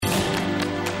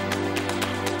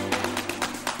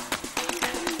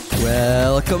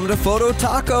Welcome to Photo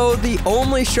Taco, the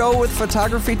only show with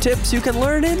photography tips you can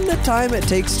learn in the time it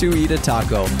takes to eat a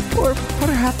taco, or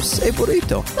perhaps a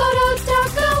burrito. Photo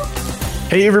Taco!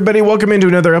 Hey everybody, welcome into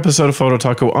another episode of Photo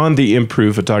Taco on the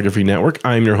Improved Photography Network.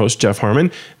 I'm your host, Jeff Harmon.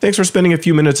 Thanks for spending a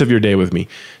few minutes of your day with me.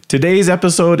 Today's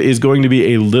episode is going to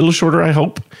be a little shorter, I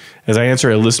hope, as I answer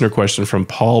a listener question from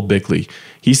Paul Bickley.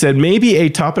 He said, maybe a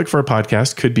topic for a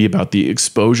podcast could be about the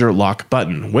exposure lock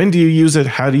button. When do you use it?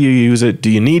 How do you use it? Do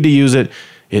you need to use it?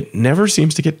 It never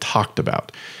seems to get talked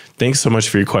about. Thanks so much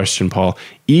for your question, Paul.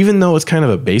 Even though it's kind of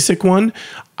a basic one,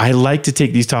 I like to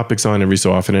take these topics on every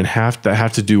so often and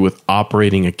have to do with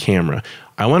operating a camera.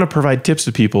 I want to provide tips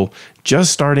to people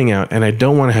just starting out, and I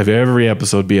don't want to have every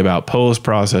episode be about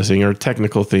post-processing or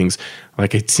technical things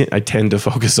like I tend to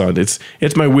focus on. It's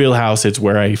my wheelhouse. It's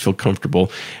where I feel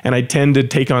comfortable, and I tend to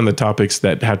take on the topics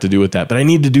that have to do with that. But I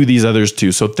need to do these others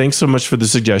too, so thanks so much for the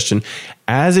suggestion.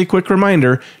 As a quick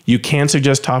reminder, you can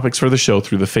suggest topics for the show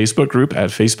through the Facebook group at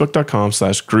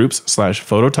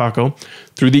facebook.com/groups/phototaco,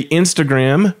 through the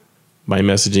Instagram by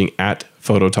messaging at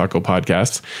Phototaco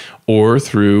Podcasts, or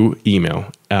through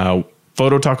email,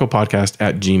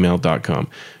 phototacopodcast@gmail.com.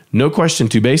 No question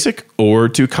too basic or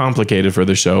too complicated for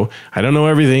the show. I don't know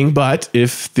everything, but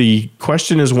if the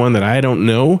question is one that I don't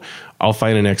know, I'll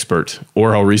find an expert,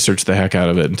 or I'll research the heck out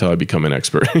of it until I become an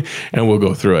expert, and we'll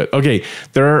go through it. Okay,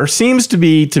 there seems to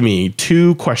be, to me,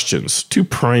 two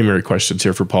primary questions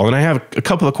here for Paul, and I have a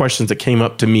couple of questions that came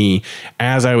up to me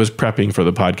as I was prepping for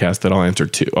the podcast that I'll answer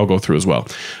too. I'll go through as well.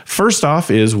 First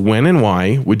off is, when and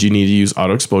why would you need to use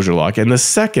auto exposure lock? And the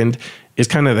second is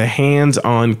kind of the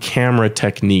hands-on camera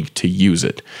technique to use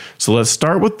it. So let's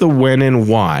start with the when and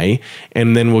why,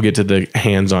 and then we'll get to the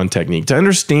hands-on technique. To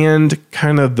understand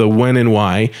kind of the when and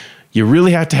why, you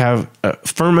really have to have a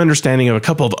firm understanding of a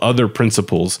couple of other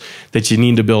principles that you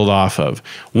need to build off of.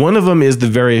 One of them is the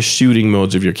various shooting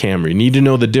modes of your camera. You need to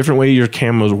know the different way your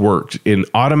cameras work: in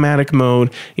automatic mode,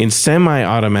 in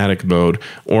semi-automatic mode,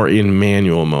 or in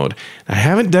manual mode. I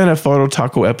haven't done a Photo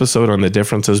Taco episode on the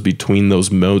differences between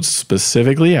those modes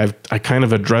specifically. I kind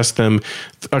of addressed them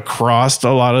across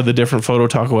a lot of the different Photo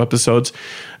Taco episodes,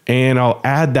 and I'll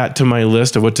add that to my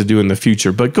list of what to do in the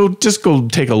future. But go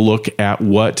take a look at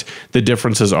what the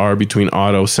differences are between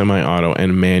auto, semi-auto,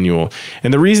 and manual.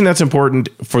 And the reason that's important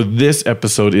for this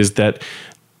episode is that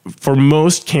for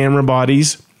most camera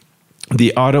bodies,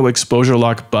 the auto exposure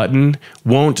lock button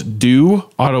won't do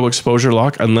auto exposure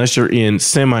lock unless you're in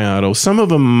semi-auto. Some of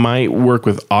them might work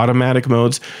with automatic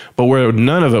modes, but where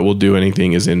none of it will do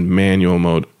anything is in manual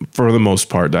mode for the most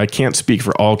part. I can't speak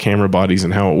for all camera bodies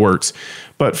and how it works,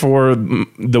 but for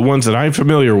the ones that I'm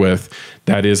familiar with,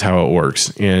 that is how it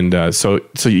works. And so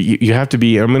you have to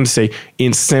be, I'm going to say,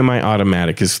 in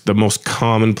semi-automatic is the most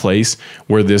common place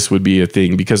where this would be a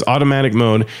thing, because automatic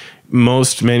mode,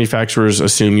 most manufacturers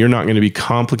assume you're not going to be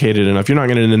complicated enough. You're not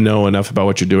going to know enough about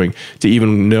what you're doing to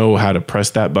even know how to press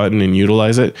that button and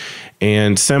utilize it.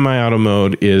 And semi-auto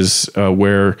mode is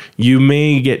where you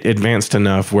may get advanced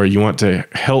enough where you want to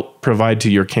help provide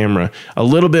to your camera a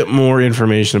little bit more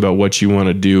information about what you want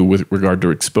to do with regard to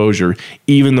exposure,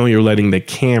 even though you're letting the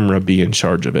camera be in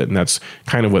charge of it. And that's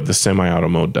kind of what the semi-auto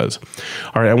mode does.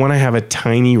 All right, I want to have a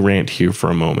tiny rant here for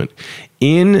a moment.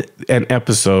 In an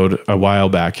episode a while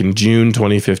back in June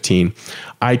 2015,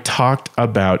 I talked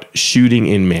about shooting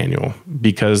in manual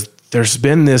because there's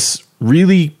been this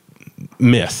really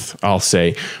myth, I'll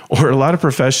say, or a lot of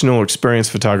professional or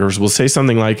experienced photographers will say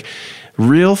something like,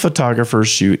 real photographers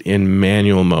shoot in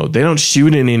manual mode. They don't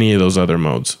shoot in any of those other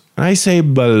modes. I say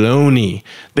baloney.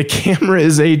 The camera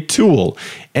is a tool,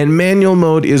 and manual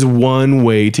mode is one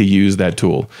way to use that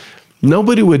tool.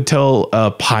 Nobody would tell a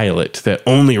pilot that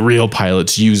only real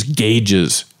pilots use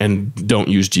gauges and don't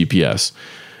use GPS.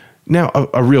 Now,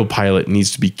 a real pilot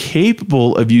needs to be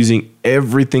capable of using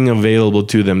everything available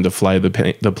to them to fly the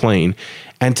plane.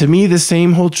 And to me, the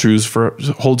same holds true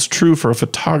for a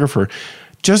photographer.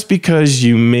 Just because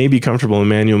you may be comfortable in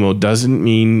manual mode doesn't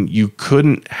mean you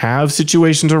couldn't have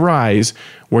situations arise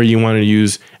where you want to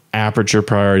use aperture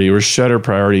priority or shutter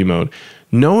priority mode.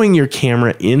 Knowing your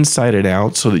camera inside and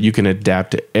out so that you can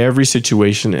adapt to every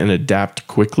situation and adapt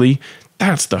quickly,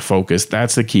 that's the focus.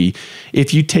 That's the key.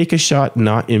 If you take a shot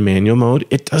not in manual mode,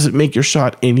 it doesn't make your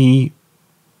shot any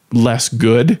less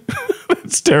good.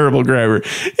 That's terrible grammar.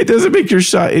 It doesn't make your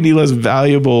shot any less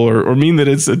valuable or mean that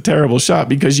it's a terrible shot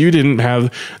because you didn't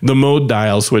have the mode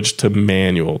dial switched to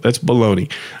manual. That's baloney.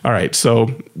 All right,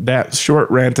 so that short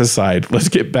rant aside, let's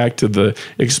get back to the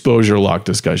exposure lock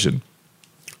discussion.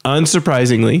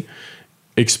 Unsurprisingly,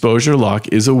 exposure lock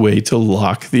is a way to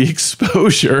lock the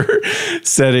exposure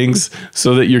settings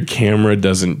so that your camera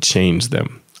doesn't change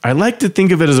them. I like to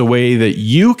think of it as a way that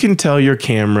you can tell your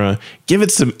camera, give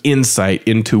it some insight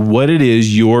into what it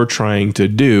is you're trying to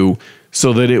do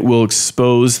so that it will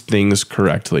expose things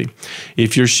correctly.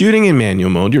 If you're shooting in manual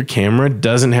mode, your camera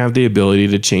doesn't have the ability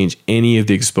to change any of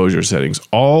the exposure settings.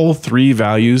 All three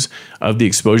values of the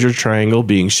exposure triangle,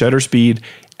 being shutter speed,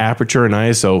 aperture, and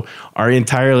ISO, are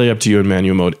entirely up to you in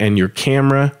manual mode, and your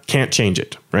camera can't change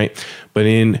it, right? But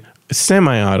in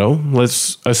semi-auto,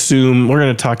 let's assume we're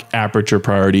going to talk aperture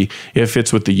priority. It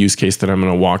fits with the use case that I'm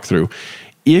going to walk through.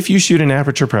 If you shoot an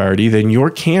aperture priority, then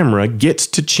your camera gets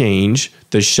to change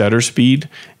the shutter speed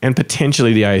and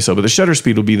potentially the ISO, but the shutter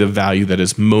speed will be the value that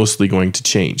is mostly going to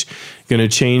change. Going to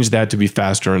change that to be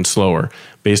faster and slower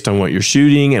based on what you're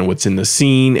shooting and what's in the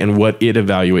scene and what it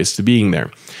evaluates to being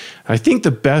there. I think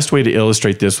the best way to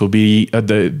illustrate this will be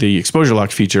the exposure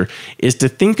lock feature is to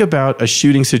think about a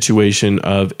shooting situation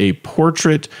of a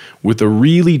portrait with a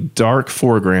really dark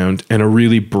foreground and a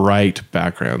really bright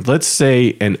background. Let's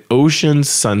say an ocean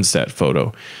sunset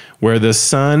photo where the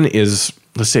sun is,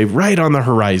 let's say, right on the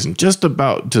horizon, just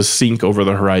about to sink over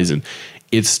the horizon.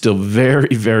 It's still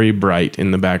very, very bright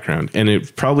in the background, and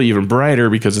it's probably even brighter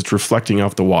because it's reflecting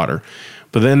off the water.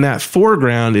 But then that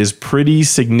foreground is pretty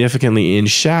significantly in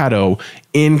shadow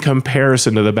in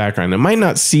comparison to the background. It might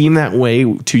not seem that way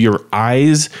to your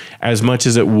eyes as much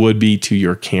as it would be to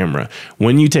your camera.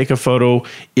 When you take a photo,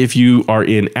 if you are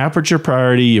in aperture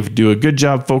priority, if you do a good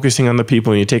job focusing on the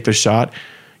people and you take the shot,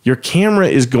 your camera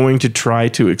is going to try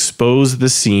to expose the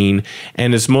scene,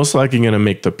 and it's most likely going to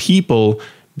make the people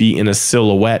be in a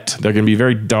silhouette. They're going to be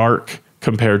very dark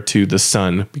compared to the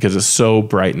sun because it's so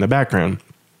bright in the background.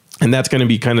 And that's going to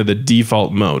be kind of the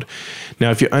default mode. Now,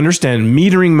 if you understand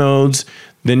metering modes,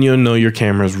 then you'll know your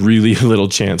camera has really little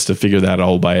chance to figure that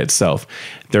all by itself.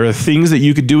 There are things that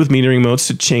you could do with metering modes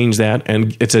to change that,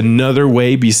 and it's another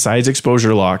way besides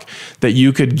exposure lock that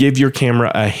you could give your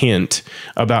camera a hint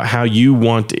about how you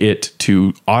want it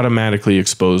to automatically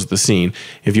expose the scene.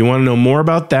 If you want to know more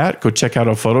about that, go check out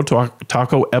a Photo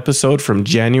Taco episode from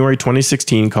January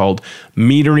 2016 called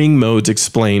Metering Modes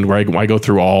Explained, where I go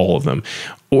through all of them.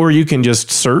 Or you can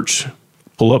just search,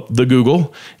 pull up the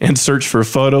Google and search for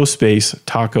photo space,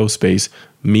 taco space,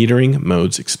 metering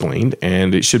modes explained.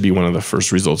 And it should be one of the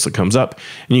first results that comes up.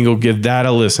 And you can go give that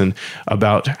a listen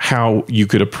about how you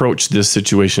could approach this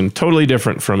situation totally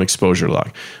different from exposure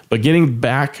lock. But getting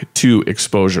back to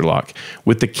exposure lock,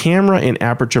 with the camera in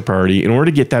aperture priority, in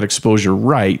order to get that exposure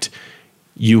right,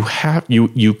 you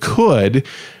could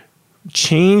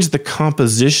change the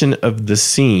composition of the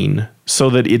scene so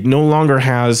that it no longer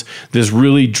has this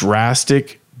really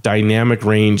drastic dynamic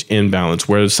range imbalance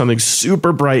where there's something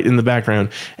super bright in the background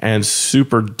and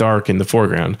super dark in the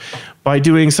foreground. By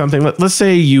doing something, let's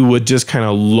say you would just kind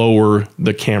of lower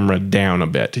the camera down a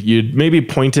bit. You'd maybe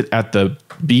point it at the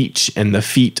beach and the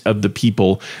feet of the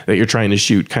people that you're trying to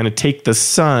shoot. Kind of take the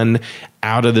sun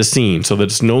out of the scene so that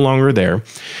it's no longer there.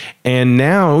 And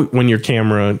now when your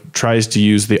camera tries to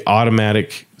use the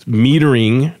automatic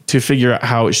metering to figure out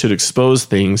how it should expose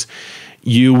things,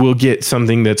 you will get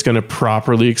something that's going to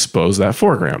properly expose that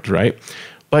foreground, right?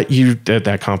 But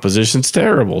that composition's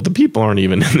terrible. The people aren't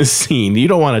even in the scene. You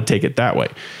don't want to take it that way.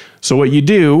 So what you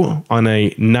do on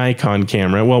a Nikon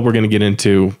camera, well, we're going to get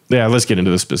into, let's get into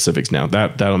the specifics now.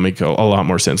 That'll make a lot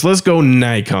more sense. Let's go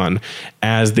Nikon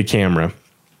as the camera.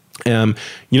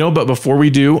 But before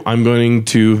we do, I'm going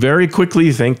to very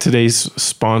quickly thank today's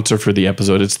sponsor for the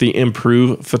episode. It's the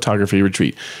Improve Photography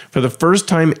Retreat. For the first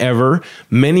time ever,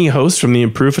 many hosts from the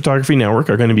Improve Photography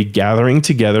Network are going to be gathering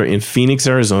together in Phoenix,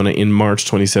 Arizona in March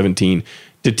 2017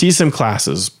 to teach some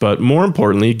classes, but more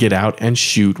importantly, get out and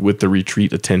shoot with the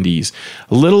retreat attendees.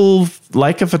 A little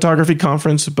like a photography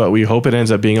conference, but we hope it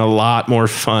ends up being a lot more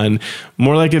fun,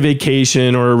 more like a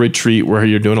vacation or a retreat where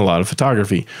you're doing a lot of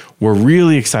photography. We're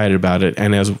really excited about it,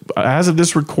 and as of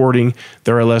this recording,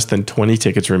 there are less than 20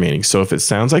 tickets remaining. So if it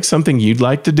sounds like something you'd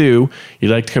like to do, you'd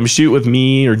like to come shoot with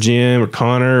me or Jim or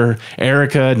Connor or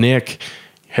Erica, Nick,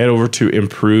 head over to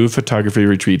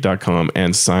improvephotographyretreat.com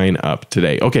and sign up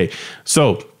today. Okay,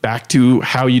 so back to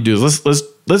how you do this.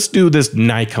 Let's do this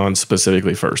Nikon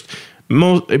specifically first.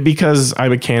 Because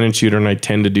I'm a Canon shooter and I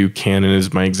tend to do Canon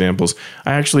as my examples,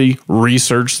 I actually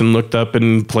researched and looked up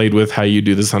and played with how you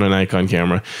do this on a Nikon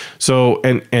camera. So,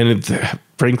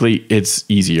 frankly, it's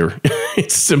easier.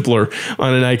 It's simpler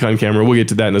on a Nikon camera. We'll get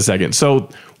to that in a second. So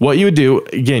what you would do,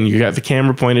 again, you got the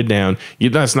camera pointed down.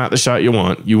 That's not the shot you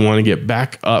want. You want to get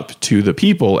back up to the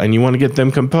people and you want to get them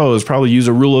composed. Probably use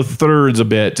a rule of thirds a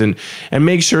bit and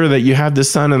make sure that you have the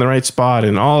sun in the right spot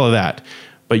and all of that.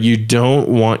 But you don't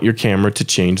want your camera to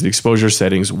change the exposure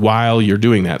settings while you're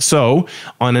doing that. So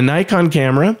on a Nikon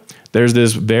camera, there's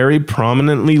this very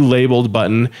prominently labeled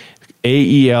button,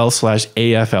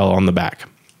 AEL/AFL on the back.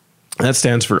 That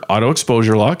stands for Auto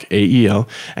Exposure Lock, AEL,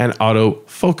 and Auto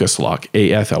Focus Lock,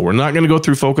 AFL. We're not going to go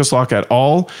through Focus Lock at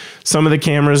all. Some of the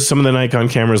cameras, some of the Nikon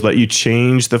cameras let you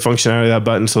change the functionality of that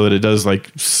button so that it does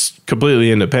like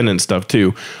completely independent stuff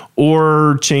too,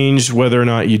 or change whether or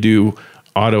not you do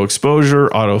auto exposure,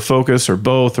 auto focus, or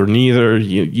both, or neither.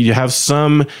 You have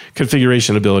some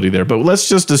configuration ability there. But let's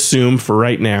just assume for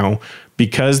right now,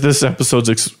 because this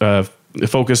episode's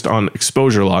focused on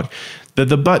exposure lock, that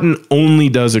the button only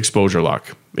does exposure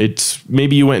lock. It's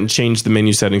maybe you went and changed the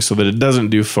menu settings so that it doesn't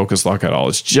do focus lock at all.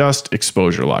 It's just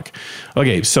exposure lock.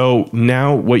 Okay, so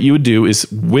now what you would do is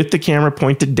with the camera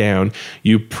pointed down,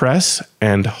 you press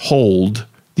and hold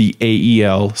the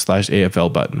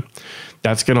AEL/AFL button.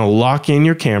 That's going to lock in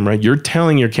your camera. You're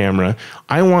telling your camera,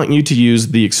 I want you to use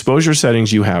the exposure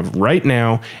settings you have right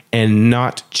now and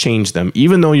not change them.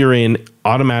 Even though you're in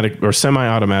automatic or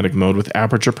semi-automatic mode with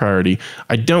aperture priority,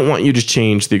 I don't want you to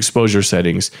change the exposure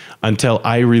settings until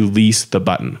I release the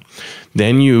button.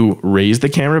 Then you raise the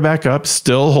camera back up,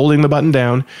 still holding the button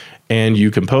down, and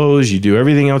you compose, you do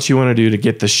everything else you want to do to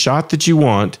get the shot that you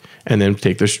want, and then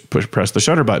press the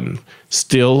shutter button,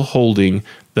 still holding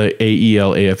the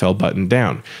AEL/AFL button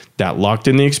down. That locked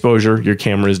in the exposure. Your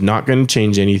camera is not going to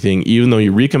change anything. Even though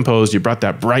you recomposed, you brought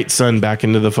that bright sun back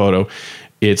into the photo,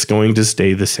 it's going to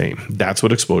stay the same. That's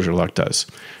what exposure lock does.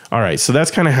 All right, so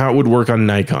that's kind of how it would work on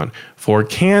Nikon. For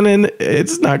Canon,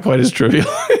 it's not quite as trivial.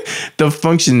 The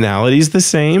functionality is the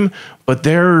same, but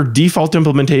their default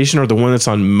implementation, or the one that's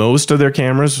on most of their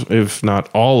cameras, if not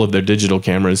all of their digital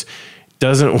cameras,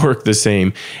 doesn't work the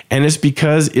same. And it's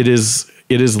because it is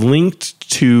linked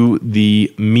to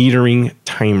the metering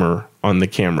timer on the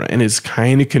camera, and it's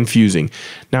kind of confusing.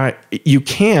 Now, you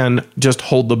can just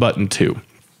hold the button too.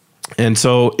 And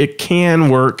so it can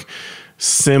work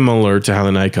similar to how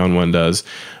the Nikon one does,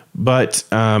 but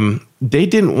they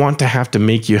didn't want to have to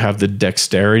make you have the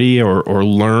dexterity or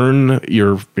learn,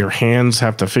 your hands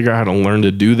have to figure out how to learn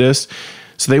to do this.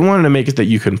 So they wanted to make it that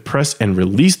you can press and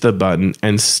release the button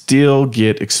and still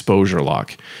get exposure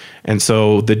lock. And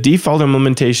so the default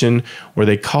implementation, where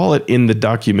they call it in the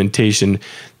documentation,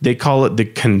 they call it the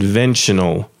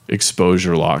conventional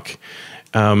exposure lock.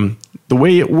 The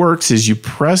way it works is you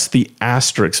press the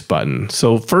asterisk button.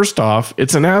 So first off,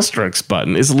 it's an asterisk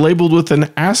button. It's labeled with an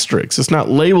asterisk. It's not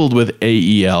labeled with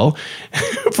AEL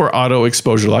for auto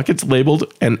exposure lock. It's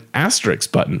labeled an asterisk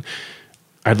button.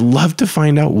 I'd love to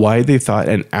find out why they thought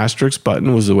an asterisk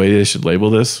button was the way they should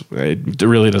label this. It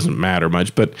really doesn't matter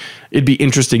much, but it'd be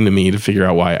interesting to me to figure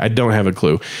out why. I don't have a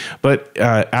clue. But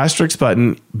asterisk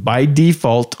button, by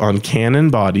default on Canon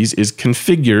bodies, is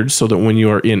configured so that when you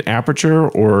are in aperture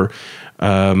or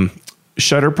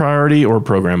shutter priority or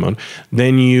program mode,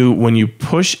 then when you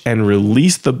push and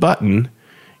release the button,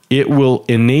 it will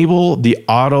enable the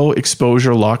auto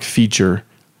exposure lock feature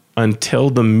until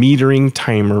the metering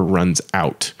timer runs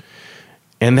out.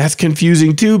 And that's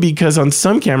confusing too, because on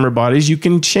some camera bodies, you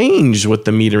can change what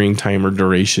the metering timer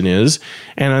duration is,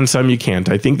 and on some you can't.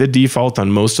 I think the default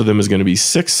on most of them is going to be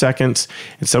 6 seconds,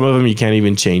 and some of them you can't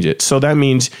even change it. So that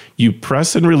means you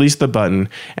press and release the button,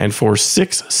 and for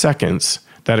 6 seconds,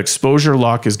 that exposure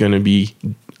lock is going to be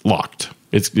locked.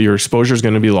 Your exposure is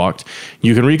going to be locked.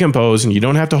 You can recompose and you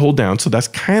don't have to hold down. So that's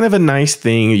kind of a nice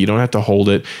thing. You don't have to hold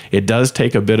it. It does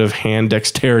take a bit of hand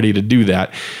dexterity to do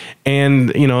that. And,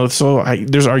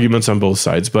 there's arguments on both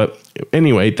sides. But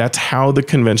anyway, that's how the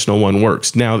conventional one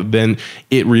works. Now, then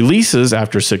it releases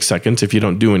after 6 seconds if you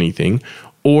don't do anything,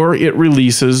 or it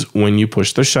releases when you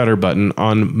push the shutter button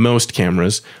on most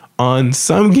cameras. On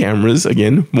some cameras,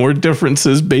 again, more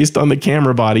differences based on the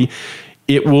camera body,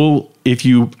 it will, if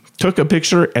you took a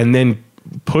picture and then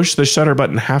push the shutter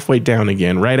button halfway down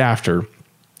again right after,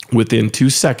 within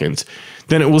 2 seconds,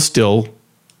 then it will still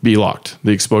be locked.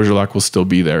 The exposure lock will still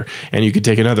be there, and you could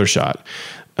take another shot.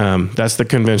 That's the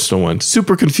conventional one.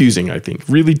 Super confusing, I think.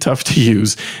 Really tough to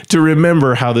use, to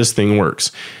remember how this thing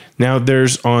works. Now,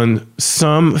 there's on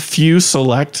some few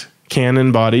select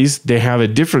Canon bodies, they have a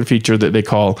different feature that they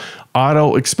call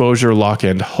auto exposure lock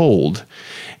and hold.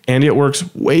 And it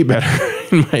works way better,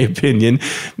 in my opinion,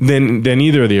 than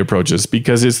either of the approaches,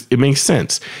 because it makes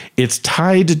sense. It's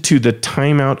tied to the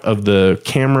timeout of the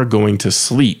camera going to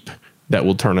sleep that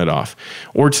will turn it off.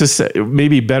 Or to say,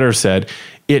 maybe better said,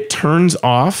 it turns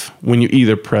off when you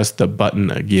either press the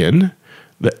button again,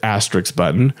 the asterisk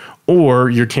button, or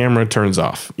your camera turns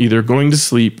off, either going to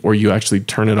sleep or you actually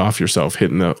turn it off yourself,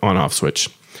 hitting the on-off switch.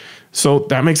 So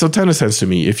that makes a ton of sense to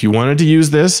me. If you wanted to use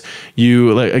this,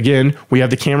 again, we have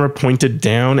the camera pointed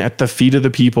down at the feet of the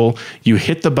people. You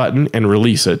hit the button and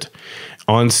release it.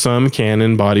 On some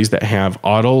Canon bodies that have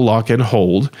auto lock and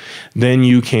hold, then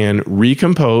you can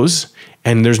recompose,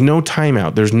 and there's no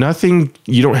timeout. There's nothing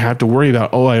you don't have to worry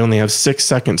about. Oh, I only have 6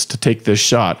 seconds to take this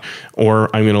shot,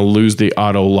 or I'm going to lose the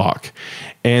auto lock.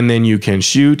 And then you can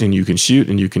shoot, and you can shoot,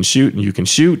 and you can shoot, and you can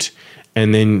shoot,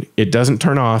 and then it doesn't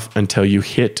turn off until you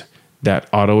hit that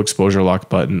auto exposure lock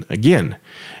button again,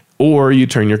 or you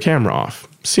turn your camera off.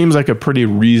 Seems like a pretty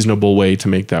reasonable way to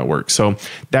make that work. So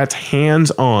that's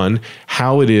hands-on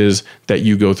how it is that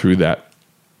you go through that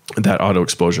auto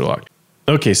exposure lock.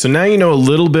 Okay, so now you know a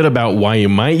little bit about why you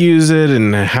might use it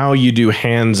and how you do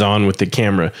hands-on with the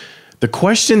camera. The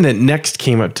question that next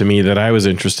came up to me that I was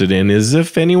interested in is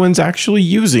if anyone's actually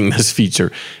using this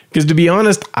feature. Because to be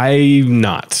honest, I'm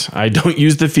not. I don't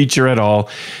use the feature at all.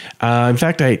 In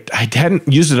fact, I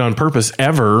hadn't used it on purpose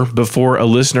ever before a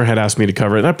listener had asked me to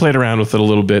cover it. And I played around with it a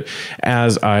little bit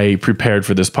as I prepared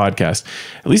for this podcast.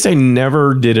 At least I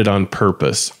never did it on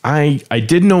purpose. I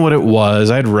did know what it was.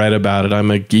 I'd read about it.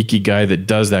 I'm a geeky guy that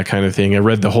does that kind of thing. I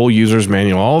read the whole user's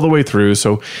manual all the way through.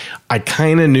 So I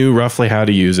kind of knew roughly how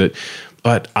to use it.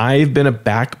 But I've been a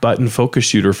back button focus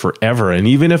shooter forever. And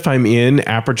even if I'm in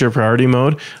aperture priority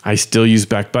mode, I still use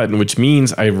back button, which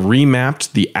means I've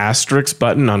remapped the asterisk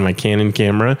button on my Canon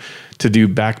camera to do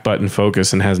back button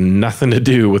focus and has nothing to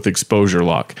do with exposure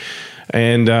lock.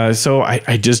 And so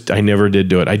I never did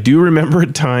do it. I do remember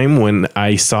a time when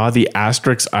I saw the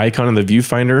asterisk icon in the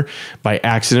viewfinder by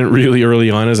accident really early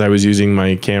on as I was using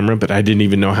my camera, but I didn't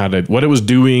even know what it was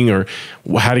doing or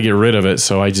how to get rid of it.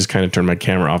 So I just kind of turned my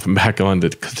camera off and back on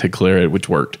to clear it, which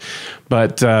worked.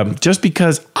 But just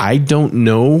because I don't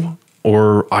know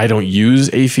or I don't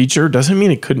use a feature doesn't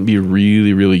mean it couldn't be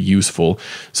really, really useful.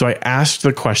 So I asked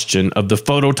the question of the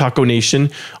Photo Taco Nation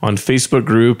on Facebook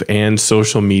group and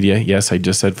social media. Yes, I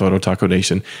just said Photo Taco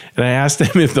Nation. And I asked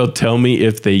them if they'll tell me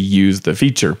if they use the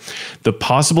feature. The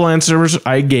possible answers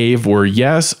I gave were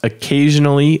yes,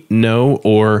 occasionally, no,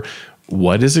 or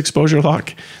what is exposure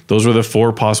lock? Those were the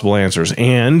 4 possible answers.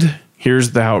 And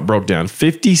here's how it broke down.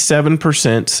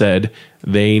 57% said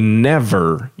they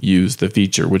never use the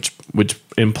feature, which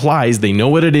implies they know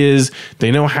what it is,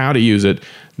 they know how to use it,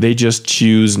 they just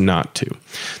choose not to.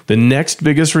 The next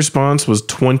biggest response was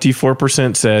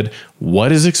 24% said,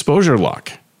 what is exposure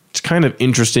lock? It's kind of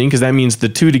interesting because that means the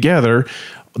two together,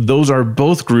 those are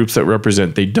both groups that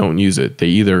represent they don't use it. They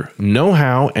either know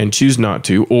how and choose not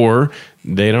to, or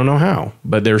they don't know how,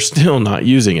 but they're still not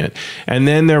using it. And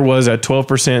then there was at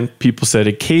 12%, people said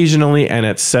occasionally, and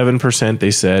at 7%,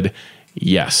 they said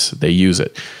yes, they use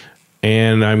it.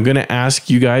 And I'm going to ask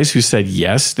you guys who said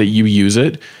yes, that you use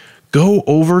it, go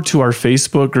over to our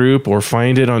Facebook group or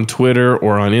find it on Twitter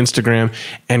or on Instagram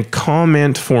and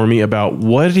comment for me about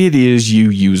what it is you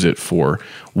use it for.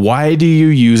 Why do you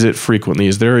use it frequently?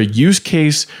 Is there a use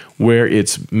case where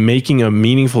it's making a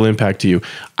meaningful impact to you?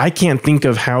 I can't think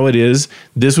of how it is.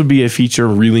 This would be a feature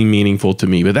really meaningful to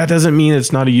me, but that doesn't mean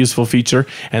it's not a useful feature,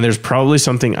 and there's probably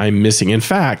something I'm missing. In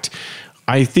fact,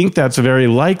 I think that's very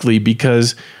likely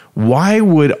because why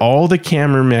would all the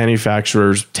camera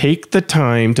manufacturers take the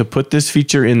time to put this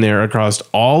feature in there across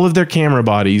all of their camera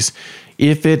bodies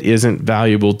if it isn't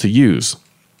valuable to use?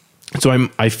 So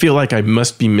I feel like I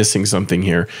must be missing something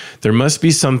here. There must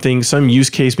be something, some use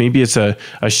case. Maybe it's a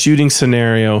shooting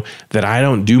scenario that I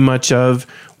don't do much of.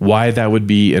 Why that would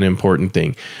be an important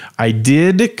thing. I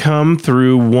did come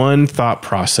through one thought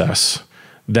process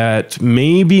that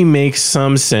maybe makes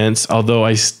some sense, although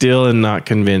I still am not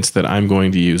convinced that I'm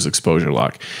going to use exposure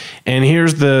lock. And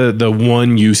here's the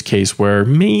one use case where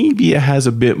maybe it has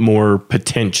a bit more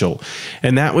potential,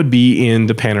 and that would be in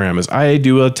the panoramas. I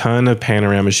do a ton of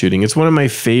panorama shooting. It's one of my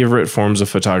favorite forms of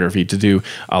photography, to do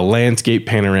a landscape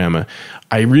panorama.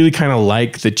 I really kind of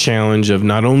like the challenge of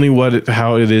not only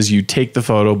how it is you take the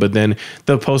photo, but then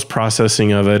the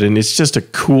post-processing of it. And it's just a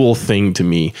cool thing to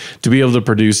me to be able to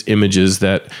produce images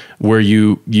where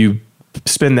you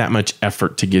spend that much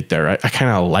effort to get there. I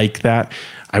kind of like that.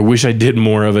 I wish I did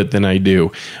more of it than I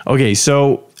do. Okay,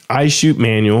 so I shoot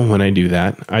manual when I do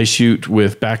that. I shoot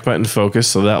with back button focus,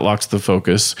 so that locks the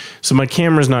focus. So my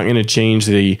camera's not going to change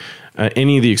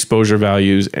any of the exposure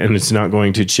values, and it's not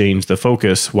going to change the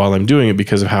focus while I'm doing it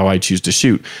because of how I choose to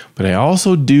shoot. But I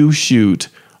also do shoot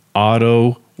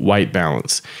auto white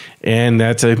balance. And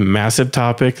that's a massive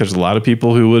topic. There's a lot of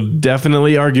people who would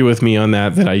definitely argue with me on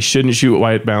that I shouldn't shoot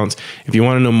white balance. If you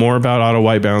want to know more about auto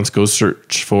white balance, go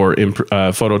search for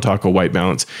Photo Taco white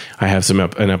balance. I have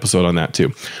an episode on that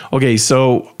too. Okay,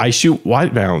 so I shoot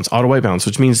white balance, auto white balance,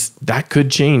 which means that could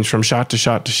change from shot to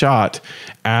shot to shot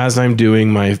as I'm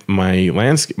doing my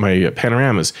landscape, my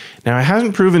panoramas. Now, it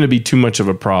hasn't proven to be too much of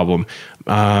a problem.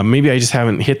 Maybe I just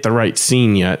haven't hit the right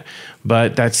scene yet,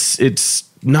 but it's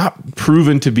not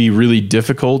proven to be really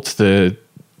difficult. The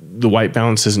white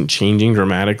balance isn't changing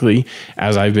dramatically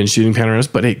as I've been shooting panoramas,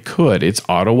 but it could. It's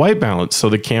auto white balance. So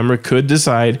the camera could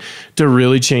decide to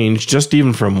really change just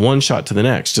even from one shot to the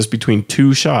next, just between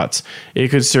two shots. It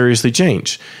could seriously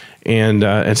change. And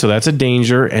so that's a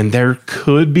danger. And there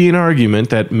could be an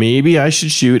argument that maybe I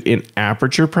should shoot in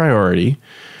aperture priority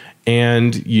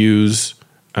and use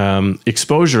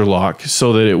exposure lock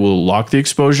so that it will lock the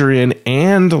exposure in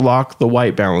and lock the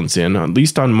white balance in. At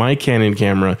least on my Canon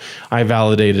camera, I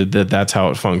validated that that's how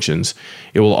it functions.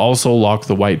 It will also lock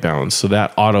the white balance, so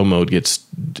that auto mode gets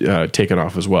taken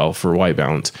off as well for white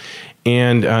balance.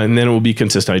 And then it will be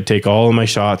consistent. I'd take all of my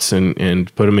shots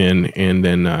and put them in, and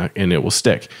then and it will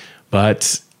stick.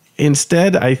 But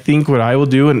instead, I think what I will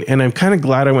do, and I'm kind of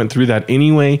glad I went through that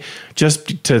anyway,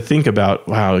 just to think about,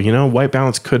 wow, white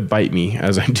balance could bite me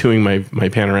as I'm doing my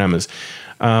panoramas.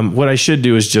 What I should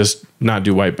do is just not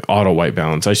do auto white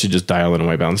balance. I should just dial in a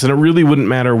white balance. And it really wouldn't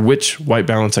matter which white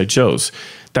balance I chose.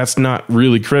 That's not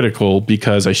really critical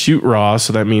because I shoot raw.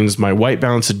 So that means my white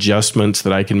balance adjustments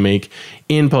that I can make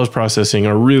in post-processing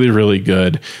are really, really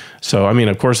good. So, I mean,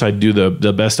 of course, I'd do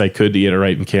the best I could to get it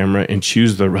right in camera and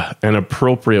choose an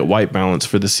appropriate white balance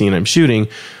for the scene I'm shooting.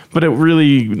 But it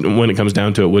really, when it comes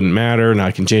down to it, wouldn't matter. And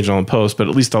I can change it all in post, but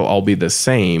at least I'll all be the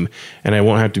same. And I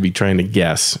won't have to be trying to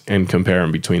guess and compare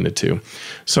them between the two.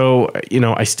 So,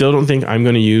 I still don't think I'm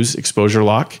going to use exposure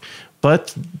lock,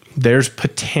 but there's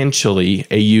potentially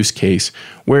a use case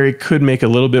where it could make a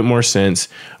little bit more sense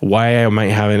why I might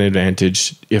have an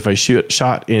advantage if I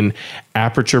shot in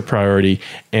aperture priority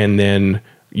and then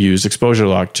use exposure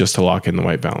lock just to lock in the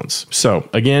white balance. So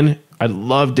again, I'd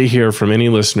love to hear from any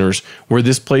listeners where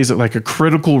this plays like a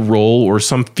critical role or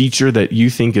some feature that you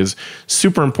think is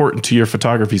super important to your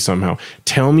photography somehow.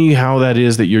 Tell me how that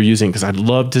is that you're using, because I'd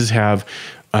love to have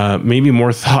maybe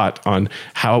more thought on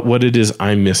what it is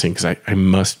I'm missing, because I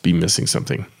must be missing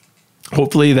something.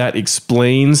 Hopefully that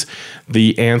explains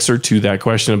the answer to that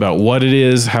question about what it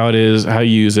is, how you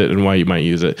use it, and why you might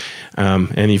use it.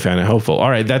 And you found it helpful. All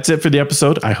right, that's it for the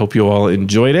episode. I hope you all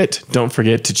enjoyed it. Don't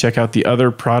forget to check out the other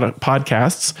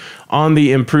podcasts on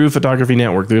the Improve Photography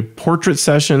Network. The Portrait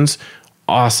Sessions,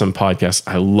 awesome podcast.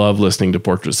 I love listening to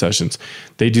Portrait Sessions.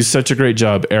 They do such a great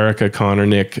job, Erica, Connor,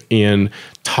 Nick, in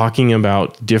talking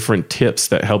about different tips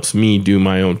that helps me do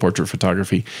my own portrait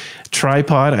photography.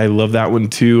 Tripod, I love that one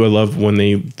too. I love when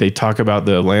they talk about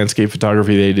the landscape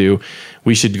photography they do.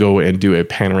 We should go and do a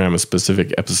panorama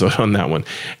specific episode on that one.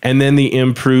 And then the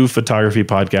Improve Photography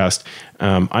podcast.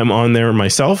 I'm on there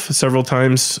myself several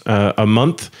times a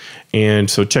month. And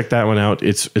so check that one out.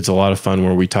 It's a lot of fun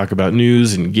where we talk about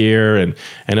news and gear and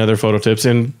other photo tips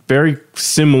in very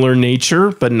similar nature,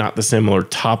 but not the similar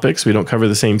topics. We don't cover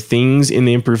the same things in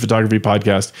the Improve Photography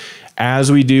podcast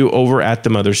as we do over at the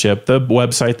Mothership, the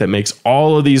website that makes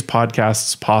all of these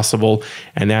podcasts possible.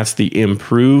 And that's the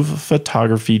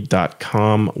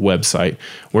improvephotography.com website,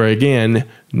 where again,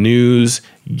 news,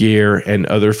 gear, and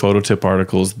other photo tip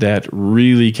articles that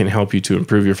really can help you to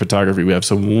improve your photography. We have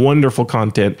some wonderful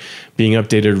content being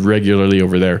updated regularly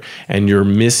over there, and you're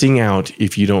missing out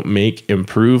if you don't make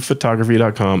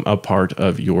improvephotography.com a part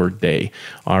of your day.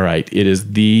 All right, it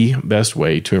is the best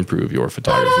way to improve your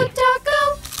photography.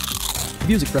 The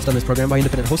views expressed on this program by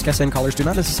independent host guests and callers do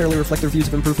not necessarily reflect the views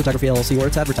of Improve Photography LLC or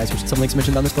its advertisers. Some links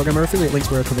mentioned on this program are affiliate links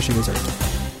where a commission is earned.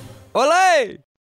 Olé!